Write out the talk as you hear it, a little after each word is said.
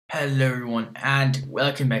Hello everyone and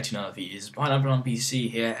welcome back to another video. It's Pineapple on PC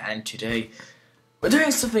here, and today we're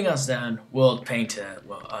doing something else than World Painter,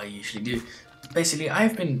 what I usually do. Basically,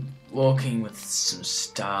 I've been working with some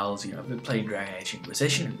styles, I've been playing Dragon Age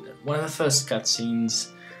Inquisition. One of the first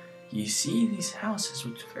cutscenes, you see these houses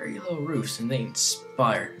with very low roofs and they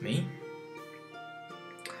inspired me.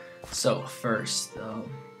 So first,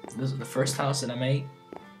 this is the first house that I made.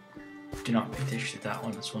 Do not pay attention to that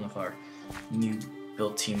one, it's one of our new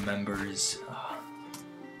build team members.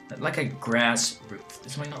 Like a grass roof.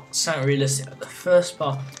 This might not sound realistic at the first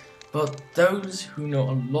part, but those who know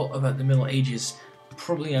a lot about the Middle Ages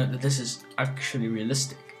probably know that this is actually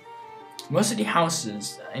realistic. Most of the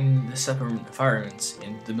houses in the separate environments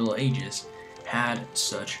in the Middle Ages had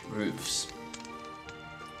such roofs.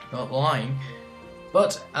 Not lying,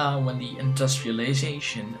 but when the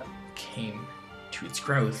industrialization came to its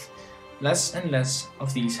growth, less and less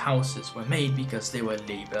of these houses were made because they were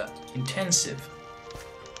labor intensive.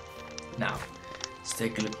 Now, let's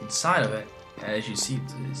take a look inside of it. As you see,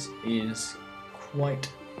 this is quite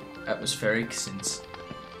atmospheric since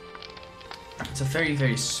it's a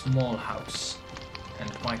very small house.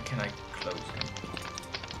 And why can I close it?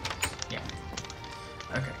 Yeah.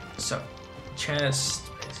 Okay, so chest,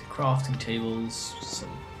 basic crafting tables,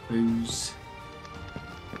 some booze.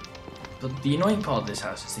 But the annoying part of this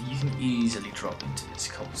house is that you can easily drop into this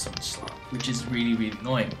cobblestone slab, which is really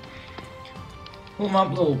annoying. Little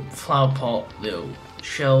map, little flower pot, little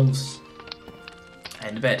shelves,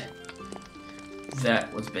 and a bed.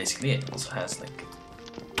 That was basically it. It also has like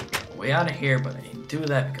a way out of here, but I didn't do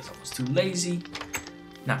that because I was too lazy.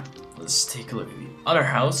 Now, let's take a look at the other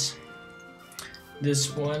house.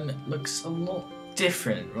 This one looks a lot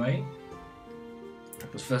different, right?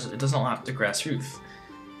 Because first, it does not have the grass roof,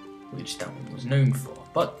 which that one was known for,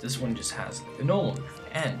 but this one just has like a normal roof,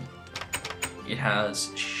 and it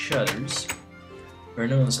has shutters. There are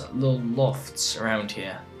those little lofts around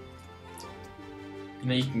here.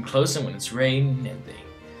 You can close them when it's raining, and they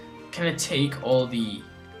kind of take all the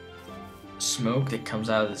smoke that comes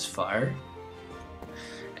out of this fire,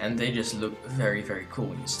 and they just look very cool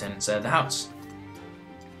when you stand inside the house.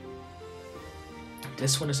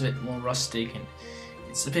 This one is a bit more rustic, and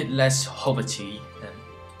it's a bit less hobbity than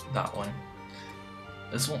that one.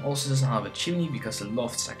 This one also doesn't have a chimney because the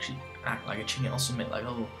lofts actually act like a chimney. Also made like a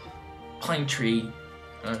little pine tree.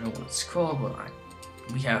 I don't know what it's called, but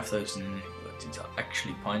we have those in the neighborhood. These are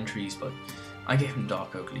actually pine trees, but I gave them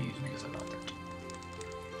dark oak leaves because I love that.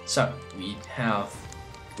 So we have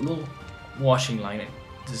a little washing line. It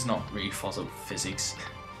does not really follow physics,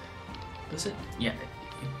 does it? Yeah,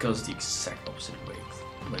 it goes the exact opposite way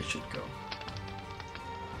where it should go.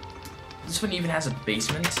 This one even has a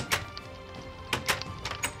basement,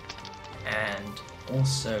 and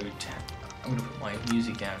also I'm gonna put my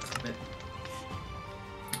music down for a bit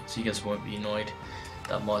so you guys won't be annoyed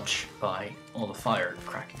that much by all the fire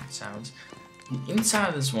cracking sounds. The inside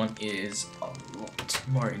of this one is a lot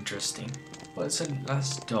more interesting, but it's a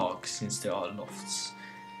less dark since there are lofts.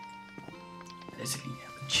 Basically, you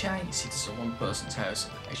have a chair. You see, this is a one-person's house.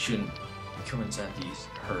 I shouldn't go inside these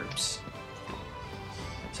herbs.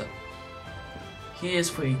 So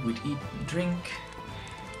here's where you would eat and drink.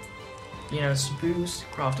 Some booze,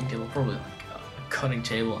 crafting table, probably like a cutting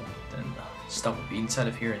table, and then stuff would be inside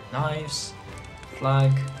of here, and knives,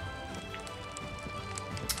 flag.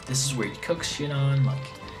 This is where you cook shit on, like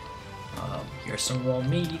here's some raw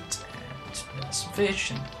meat, and there's some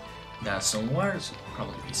fish, and that's some water, so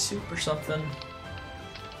probably be soup or something.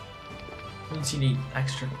 Means you need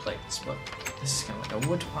extra plates, but this is kind of like a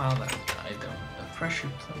wood pile that I don't, a pressure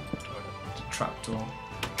plate or the trapdoor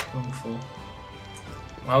going for.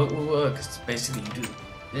 How it will work is basically you do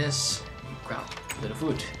this, you grab a bit of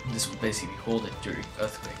wood, and this will basically hold it during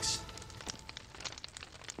earthquakes.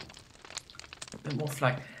 A bit more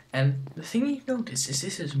flag, and the thing you notice is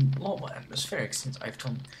this is a lot more atmospheric since I've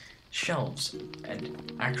done shelves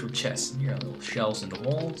and actual chests, and here are little shelves in the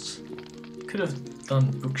walls. Could have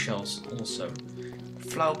done bookshelves also.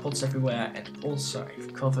 Flower pots everywhere, and also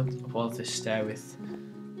I've covered above this stair with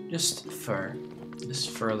just fur. This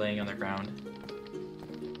fur laying on the ground,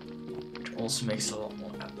 which also makes it a lot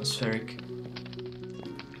more atmospheric.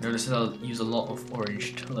 Notice that I'll use a lot of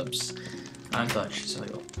orange tulips. I'm Dutch, so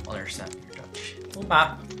you'll understand you're Dutch. Little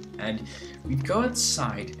map, and we go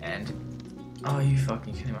outside, and oh, you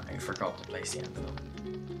fucking kidding me? I forgot to place the envelope.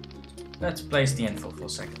 Let's place the envelope for a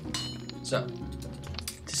second. So,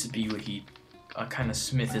 this would be where he kind of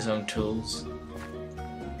smith his own tools.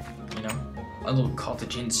 A little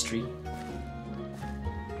cottage industry.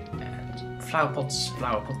 And flower pots.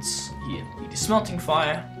 Here, with the smelting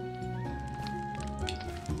fire.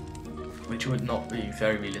 which would not be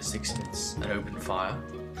very realistic since it's an open fire.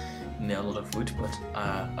 You need a lot of wood, but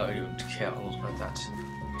I don't care a lot about that.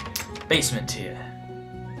 Basement here.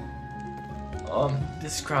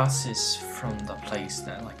 This grass is from the place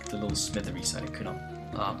that, like, the little smithery side. I could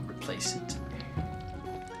not replace it.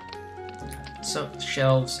 So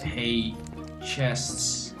shelves, hay,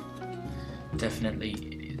 chests,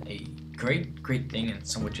 definitely a great thing, and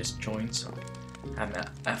someone just joined, so I'm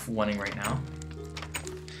F1ing right now.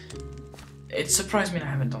 It surprised me that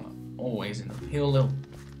I haven't done it always in the little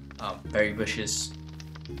berry bushes.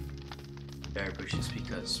 Berry bushes,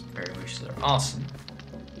 because berry bushes are awesome.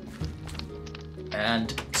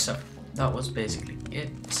 And so that was basically it.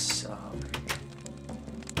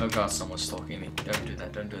 Oh god, someone's stalking me. Don't do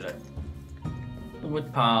that, don't do that. The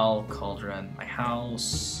wood pile, cauldron, my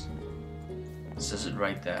house. It says it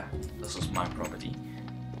right there. This was my property.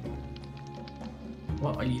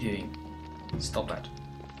 What are you doing? Stop that.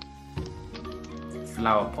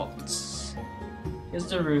 Flower pots. Here's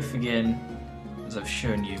the roof again, as I've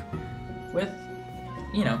shown you, with,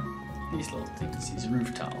 you know, these little things, these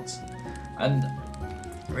roof tiles. And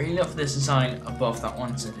I really love this design above that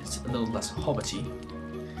one, since it's a little less hobbity,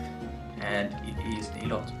 and it is a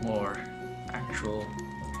lot more actual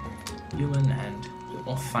human and a bit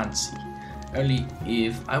more fancy. Only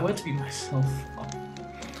if I were to be myself,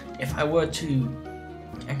 if I were to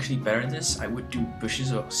actually better this, I would do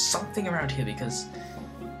bushes or something around here, because,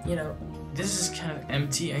 you know, this is kind of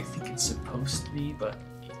empty. I think it's supposed to be, but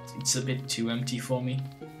it's a bit too empty for me.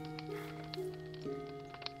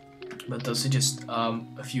 But those are just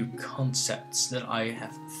a few concepts that I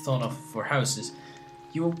have thought of for houses.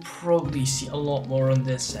 You will probably see a lot more on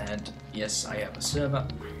this, and yes, I have a server.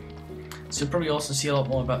 So you'll probably also see a lot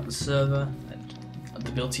more about the server and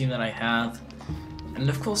the build team that I have. And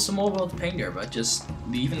of course some more World Painter, but just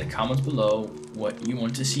leave in the comments below what you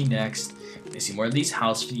want to see next. You want to see more of these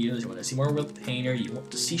house videos, you want to see more World Painter, you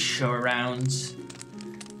want to see showarounds.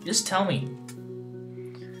 Just tell me.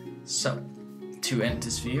 So, to end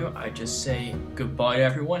this video, I just say goodbye to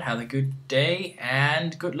everyone, have a good day,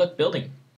 and good luck building.